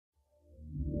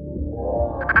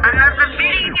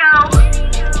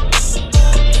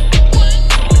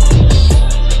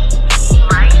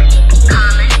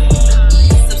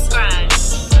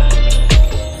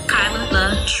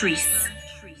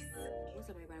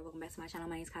Alright, welcome back to my channel.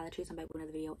 My name is Kyla Trees. I'm back with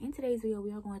another video. In today's video,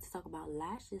 we are going to talk about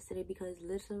lashes today because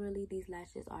literally these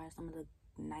lashes are some of the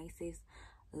nicest,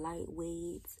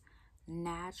 lightweight,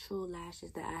 natural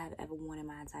lashes that I have ever worn in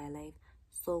my entire life.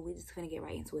 So we're just gonna get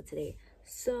right into it today.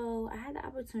 So I had the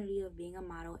opportunity of being a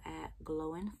model at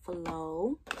Glow and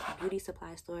Flow beauty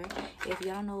supply store. If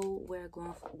y'all don't know what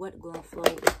Glow and Flow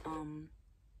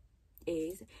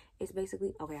is, it's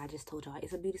basically, okay, I just told y'all,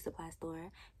 it's a beauty supply store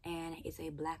and it's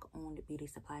a black owned beauty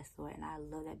supply store, and I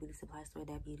love that beauty supply store.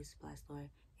 That beauty supply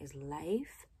store is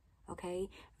life. Okay,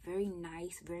 very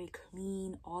nice, very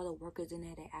clean. All the workers in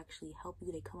there, they actually help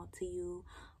you, they come up to you.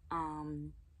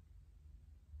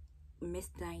 Miss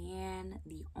Diane,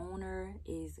 the owner,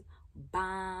 is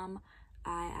bomb.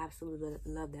 I absolutely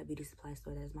love that beauty supply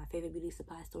store. That is my favorite beauty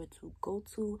supply store to go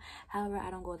to. However, I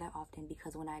don't go that often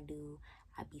because when I do,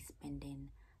 I be spending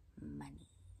money.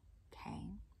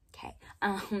 Okay.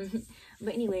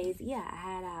 But anyways, yeah, I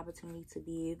had an opportunity to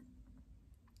be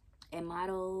a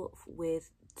model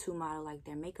to model like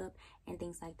their makeup and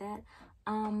things like that.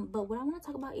 But what I want to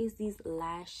talk about is these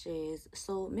lashes.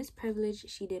 So Miss Privilege,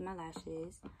 she did my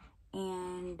lashes,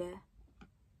 and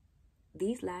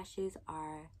these lashes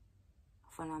are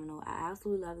phenomenal. I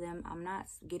absolutely love them. I'm not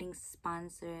getting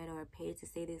sponsored or paid to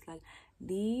say this. Like,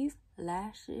 these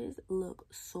lashes look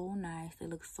so nice. They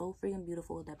look so freaking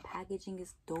beautiful. The packaging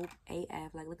is dope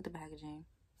AF. Like, look at the packaging.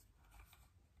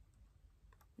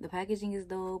 The packaging is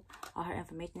dope. All her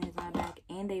information is on the back,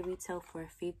 and they retail for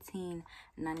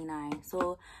 $15.99.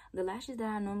 So the lashes that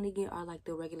I normally get are like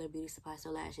the regular beauty supply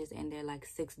store lashes, and they're like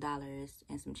 $6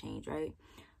 and some change, right?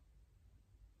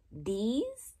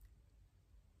 These,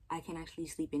 I can actually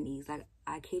sleep in these. Like,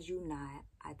 I kid you not,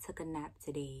 I took a nap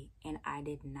today and I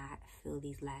did not feel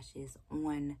these lashes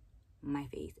on my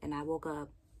face. And I woke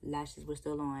up, lashes were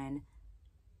still on,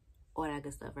 all that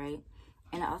good stuff, right?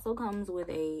 And it also comes with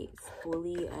a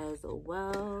spoolie as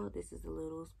well. This is a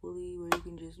little spoolie where you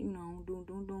can just, you know, do,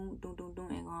 and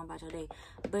go on about your day.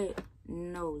 But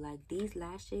no, like, these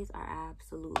lashes are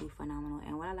absolutely phenomenal.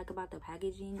 And what I like about the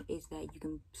packaging is that you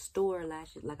can store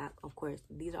lashes. Like, of course,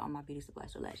 these are all my beauty supply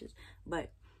store lashes,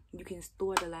 but you can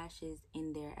store the lashes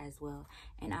in there as well.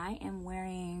 And I am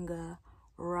wearing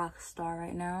Rockstar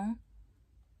right now.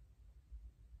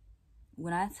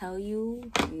 When I tell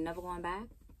you, never going back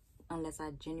unless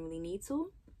I genuinely need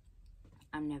to.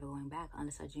 I'm never going back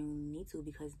unless I genuinely need to,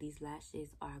 because these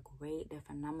lashes are great. They're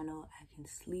phenomenal. I can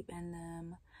sleep in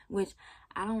them, which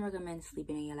I don't recommend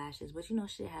sleeping in your lashes, but you know,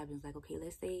 shit happens. Like, okay,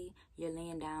 let's say you're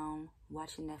laying down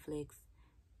watching Netflix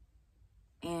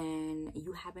and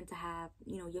you happen to have,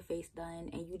 you know, your face done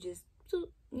and you just,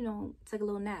 you know, take a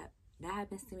little nap. That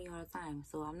happens to me all the time.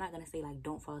 So I'm not gonna say like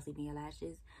don't fall asleep in your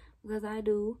lashes, because I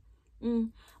do.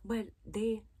 But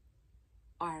they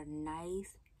are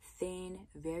nice, thin,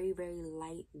 very, very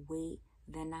lightweight.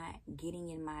 They're not getting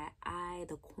in my eye,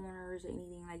 the corners, or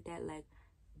anything like that. Like,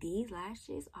 these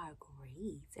lashes are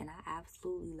great and I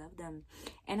absolutely love them.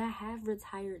 And I have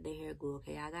retired the hair glue.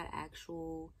 Okay, I got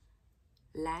actual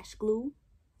lash glue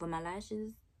for my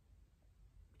lashes.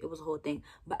 It was a whole thing.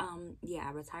 But yeah,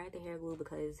 I retired the hair glue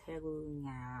because hair glue,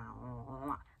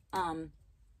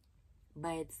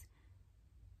 but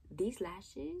these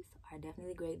lashes are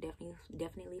definitely great,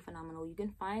 definitely phenomenal. You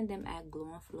can find them at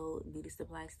Glow and Flow Beauty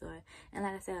Supply Store. And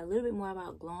like I said, a little bit more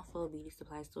about Glow and Flow Beauty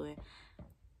Supply Store.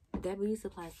 That beauty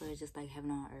supply store is just like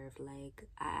heaven on earth. Like,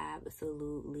 I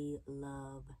absolutely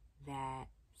love that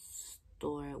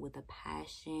store with a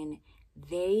passion.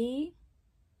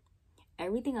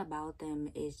 Everything about them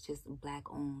is just black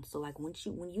owned. So like,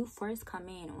 when you first come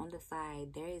in, on the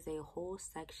side there is a whole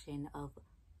section of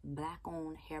black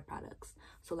owned hair products.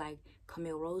 So like,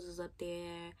 Camille Rose is up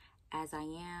there, As I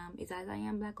Am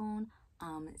black owned,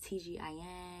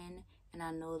 TGIN, and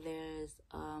I know there's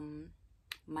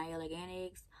My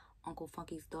Organics, Uncle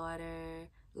Funky's Daughter.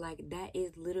 Like, that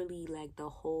is literally like the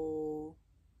whole,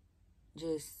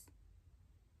 just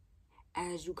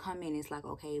as you come in, it's like,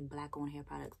 okay, black owned hair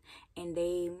products. And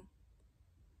they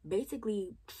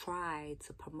basically try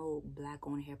to promote black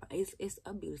owned hair products. It's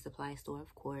a beauty supply store,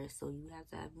 of course, so you have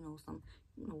to have,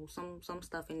 some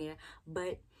stuff in there.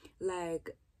 But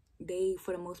like, they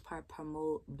for the most part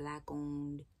promote black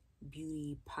owned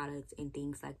beauty products and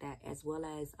things like that, as well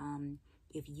as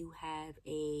if you have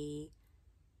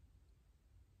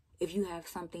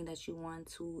something that you want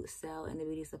to sell in the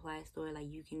beauty supply store, like,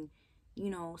 you can,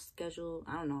 schedule,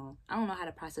 I don't know how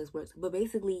the process works, but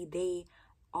basically they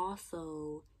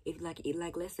also, if like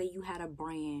let's say you had a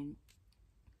brand,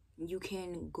 you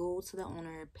can go to the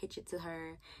owner, pitch it to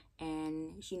her,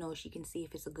 and she can see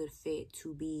if it's a good fit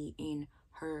to be in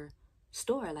her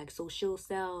store. Like, so she'll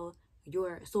sell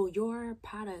your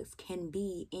products can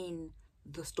be in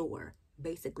the store,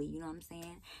 basically, you know what I'm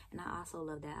saying? And I also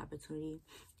love that opportunity.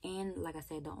 And like I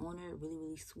said, the owner really,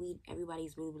 really sweet.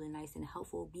 Everybody's really, really nice and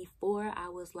helpful. Before, I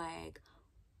was like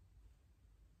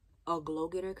a glow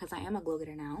getter, because I am a glow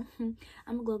getter now.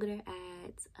 I'm a glow getter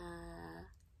at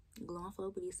Glow and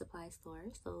Flow Beauty Supply Store.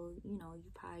 So, you know,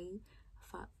 you probably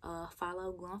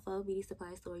follow Glow and Flow Beauty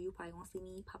Supply Store. You probably won't see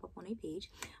me pop up on their page.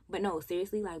 But no,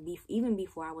 seriously, like even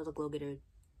before I was a glow getter,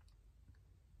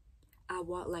 I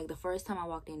walked, like the first time I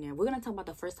walked in there. We're gonna talk about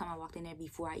the first time I walked in there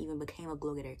before I even became a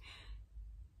glow getter.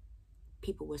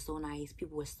 People were so nice.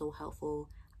 People were so helpful.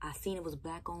 I seen it was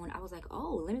black owned. I was like,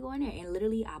 oh, let me go in there. And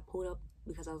literally, I pulled up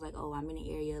because I was like, oh, I'm in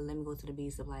the area. Let me go to the beauty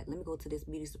supply. Let me go to this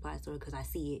beauty supply store because I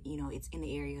see it. You know, it's in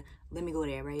the area. Let me go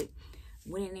there, right?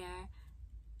 Went in there.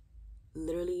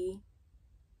 Literally,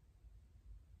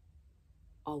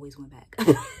 always went back.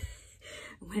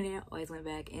 Went there, always went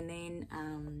back. And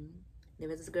then there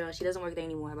was this girl. She doesn't work there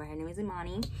anymore, but her name is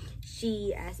Imani.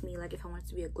 She asked me like if I wanted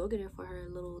to be a glow getter for her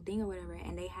little thing or whatever.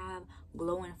 And they have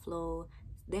Glow and Flow.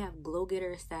 They have Glow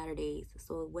Getter Saturdays.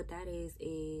 So what that is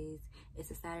it's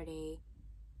a Saturday.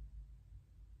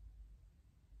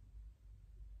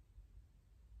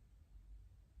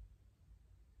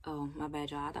 Oh, my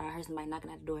bad, y'all. I thought I heard somebody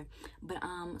knocking at the door. But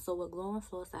so what Glow and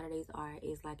Flow Saturdays are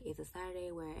is like, it's a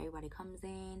Saturday where everybody comes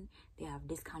in. They have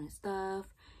discounted stuff.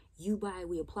 You buy,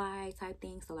 we apply type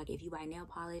thing. So like if you buy nail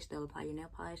polish, they'll apply your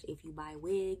nail polish. If you buy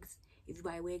wigs,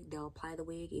 they'll apply the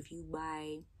wig. If you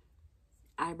buy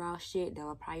eyebrow shit,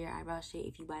 they'll apply your eyebrow shit.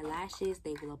 If you buy lashes,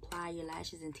 they will apply your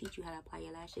lashes and teach you how to apply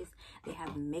your lashes. They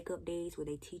have makeup days where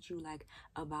they teach you like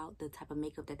about the type of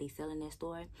makeup that they sell in their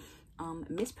store.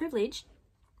 Miss Privilege,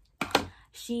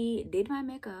 she did my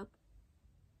makeup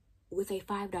with a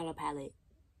 $5 palette.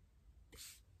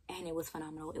 And it was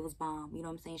phenomenal. It was bomb. You know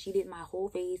what I'm saying? She did my whole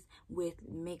face with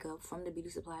makeup from the beauty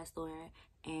supply store.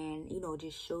 And, you know,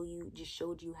 just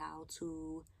showed you how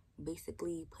to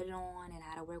basically put it on and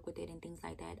how to work with it and things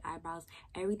like that. Eyebrows,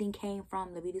 everything came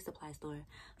from the beauty supply store.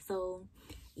 So,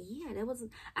 yeah,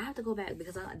 I have to go back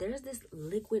because there's this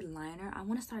liquid liner. I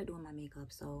want to start doing my makeup.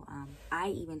 So, I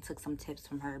even took some tips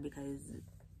from her because,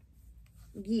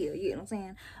 yeah, you know what I'm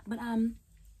saying? But,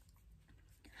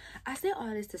 I said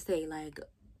all this to say, like,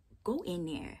 go in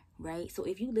there, right? So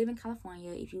if you live in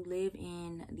California, if you live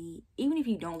in even if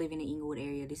you don't live in the Inglewood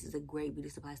area, this is a great beauty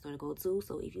supply store to go to.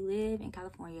 So if you live in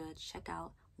California, check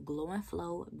out Glow and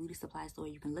Flow Beauty Supply Store.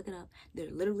 You can look it up. They're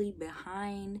literally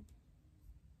behind.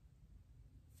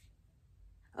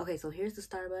 Okay, so here's the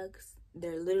Starbucks.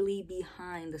 They're literally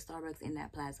behind the Starbucks in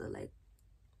that plaza. Like,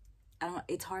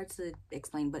 it's hard to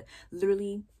explain, but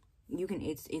literally, you can,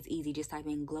 it's easy. Just type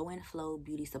in Glow and Flow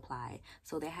Beauty Supply.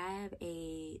 So they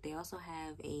also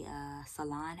have a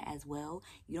salon as well.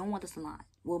 You don't want the salon.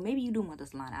 Well, maybe you do want the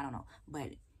salon, I don't know. But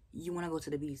you want to go to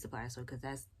the beauty supply store because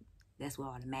that's where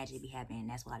all the magic be happening.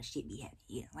 That's where all the shit be happening.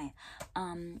 Yeah,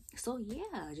 so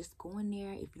yeah, just go in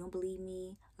there. If you don't believe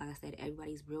me, like I said,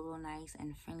 everybody's real nice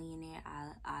and friendly in there.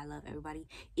 I love everybody.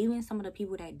 Even some of the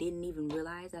people that didn't even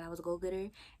realize that I was a go-getter,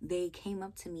 they came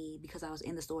up to me because I was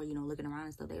in the store, you know, looking around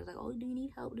and stuff. They was like, oh, do you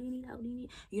need help? Do you need help? You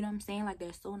know what I'm saying? Like,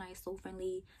 they're so nice, so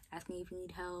friendly, asking if you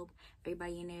need help.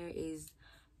 Everybody in there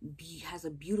has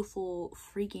a beautiful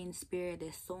freaking spirit.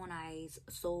 They're so nice.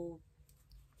 So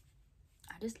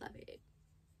I just love it.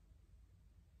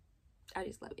 I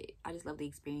just love it. I just love the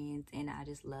experience, and I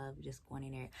just love just going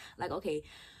in there. Like, okay,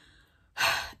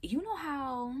 you know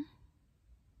how,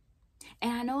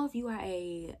 and I know if you are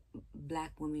a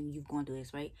black woman, you've gone through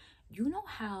this, right? You know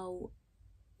how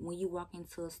when you walk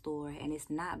into a store and it's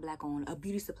not black owned, a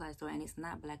beauty supply store, and it's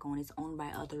not black owned, it's owned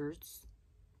by others,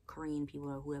 Korean people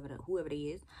or whoever they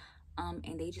is,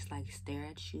 and they just like stare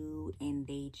at you and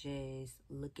they just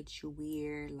look at you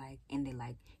weird, like, and they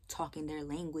like talk in their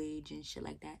language and shit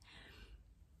like that.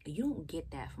 You don't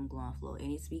get that from Glow and Flow,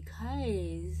 and it's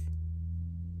because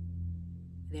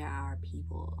there are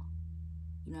people.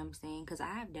 You know what I'm saying? Because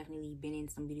I have definitely been in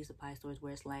some beauty supply stores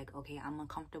where it's like, okay, I'm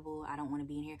uncomfortable, I don't want to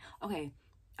be in here. Okay,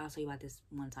 I'll tell you about this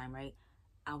one time, right?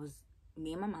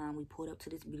 Me and my mom, we pulled up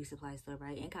to this beauty supply store,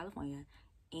 right, in California,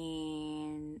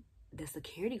 and the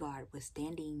security guard was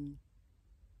standing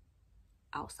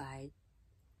outside,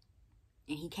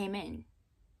 and he came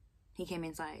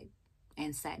inside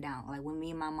and sat down. Like, when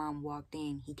me and my mom walked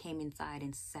in, he came inside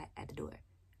and sat at the door,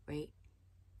 right?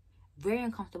 Very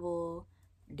uncomfortable.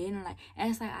 Didn't like, and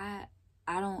it's like,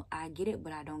 I get it,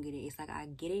 but I don't get it. It's like, I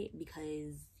get it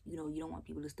because, you know, you don't want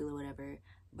people to steal or whatever,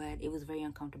 but it was very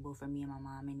uncomfortable for me and my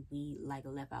mom, and we like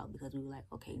left out because we were like,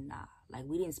 okay, nah, like,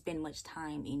 we didn't spend much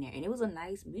time in there, and it was a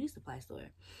nice beauty supply store.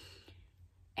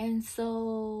 And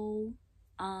so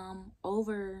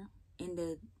over in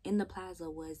the plaza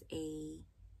was I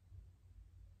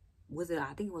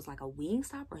think it was like a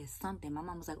Wingstop or something. My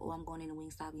mom was like, oh, I'm going in a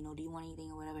Wingstop, you know, do you want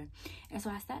anything or whatever? And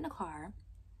so I sat in the car,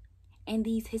 and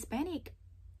these Hispanic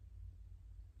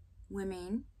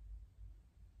women,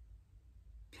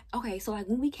 okay, so like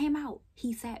when we came out,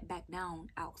 he sat back down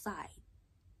outside.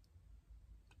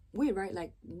 Weird, right?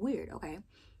 Like weird, okay.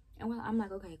 And well, I'm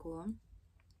like, okay, cool.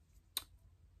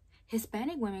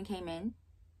 Hispanic women came in.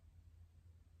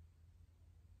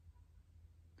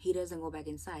 He doesn't go back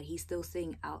inside. He's still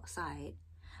sitting outside.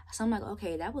 So I'm like,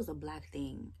 okay, that was a black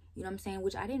thing. You know what I'm saying?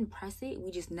 Which I didn't press it.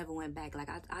 We just never went back. Like,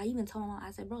 I even told my mom,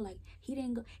 I said, bro, like, he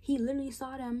didn't go. He literally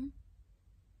saw them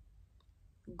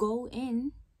go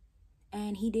in,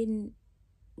 and he didn't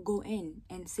go in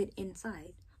and sit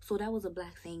inside. So that was a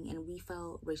black thing, and we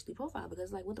felt racially profiled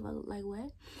because, like, what the fuck? Like,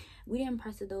 what? We didn't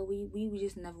press it, though. We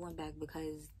just never went back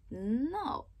because,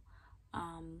 no.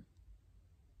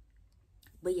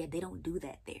 But yeah, they don't do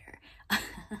that there.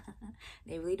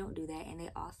 They really don't do that. And they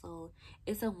also,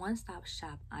 it's a one-stop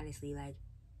shop, honestly. Like,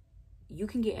 you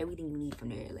can get everything you need from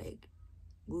there. Like,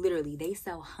 literally, they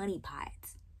sell honey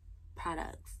pots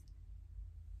products.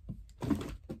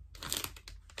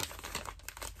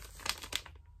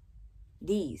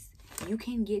 These, you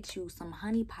can get you some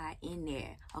honey pot in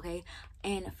there, okay?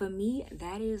 And for me,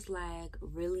 that is like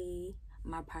really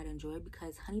my pride and joy,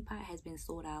 because honey pot has been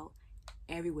sold out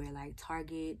everywhere, like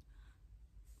Target,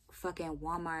 fucking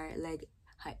Walmart. Like,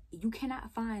 you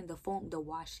cannot find the foam, the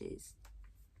washes.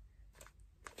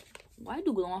 Why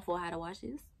do Glow on Flow have the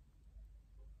washes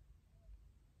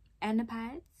and the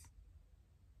pads?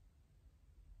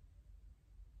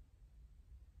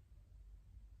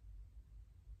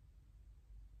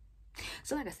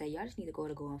 So like I said, y'all just need to go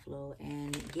to Glow on Flow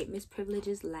and get Miss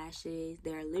Privilege's lashes.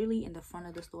 They're literally in the front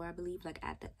of the store, I believe, like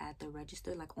at the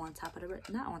register, like on top of the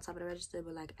not on top of the register,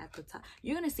 but like at the top.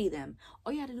 You're gonna see them.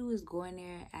 All you have to do is go in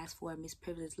there, ask for Miss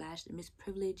Privilege's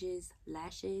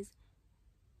lashes,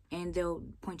 and they'll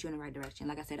point you in the right direction.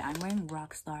 Like I said, I'm wearing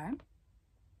Rockstar.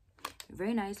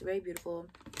 Very nice, very beautiful.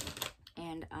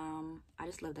 And I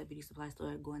just love that beauty supply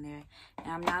store. Going there,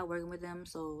 and I'm not working with them,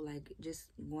 so like just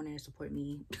go in there and support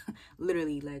me.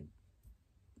 Literally, like,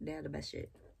 they're the best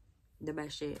shit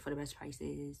for the best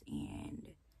prices, and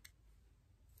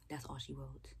that's all she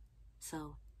wrote.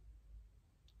 So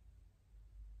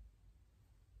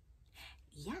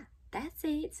yeah, that's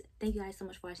it. Thank you guys so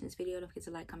much for watching this video. Don't forget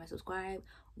to like, comment, subscribe.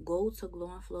 Go to Glow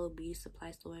on Flow beauty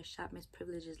supply store, shop Miss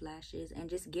Privilege's lashes, and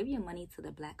just give your money to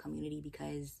the black community,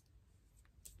 because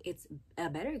it's a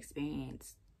better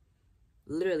experience.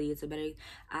 Literally, it's a better.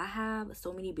 I have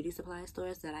so many beauty supply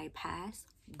stores that I pass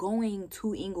going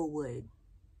to Inglewood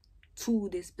to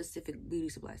this specific beauty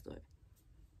supply store.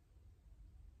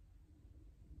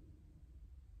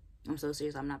 I'm so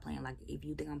serious. I'm not playing. Like, if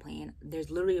you think I'm playing, there's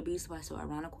literally a beauty supply store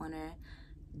around the corner,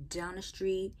 down the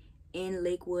street, in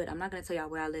Lakewood. I'm not gonna tell y'all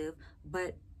where I live,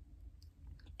 but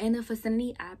in the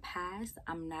vicinity I pass,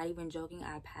 I'm not even joking,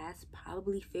 I pass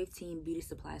probably 15 beauty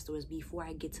supply stores before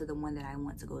I get to the one that I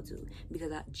want to go to,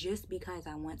 because because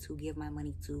I want to give my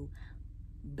money to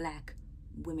black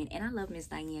women. And I love Miss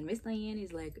Diane. Miss Diane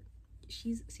is like,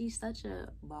 she's such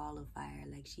a ball of fire.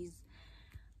 Like,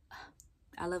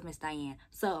 I love Miss Diane.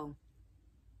 So,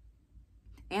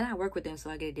 and I work with them,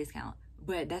 so I get a discount.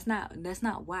 But that's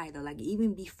not why, though. Like,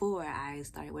 even before I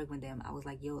started working with them, I was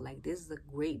like, yo, like, this is a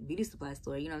great beauty supply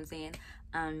store. You know what I'm saying?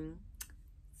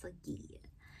 So yeah.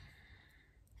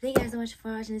 Thank you guys so much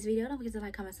for watching this video. Don't forget to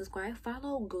like, comment, subscribe.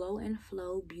 Follow Glow and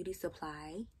Flow Beauty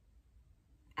Supply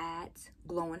at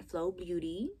Glow and Flow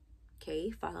Beauty.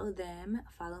 Okay, follow them.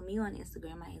 Follow me on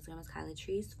Instagram. My Instagram is Kyla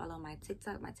Latrice. Follow my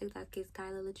TikTok. My TikTok is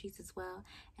Kyla Latrice as well.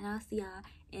 And I'll see y'all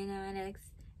in our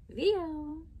next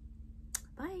video.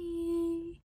 Bye.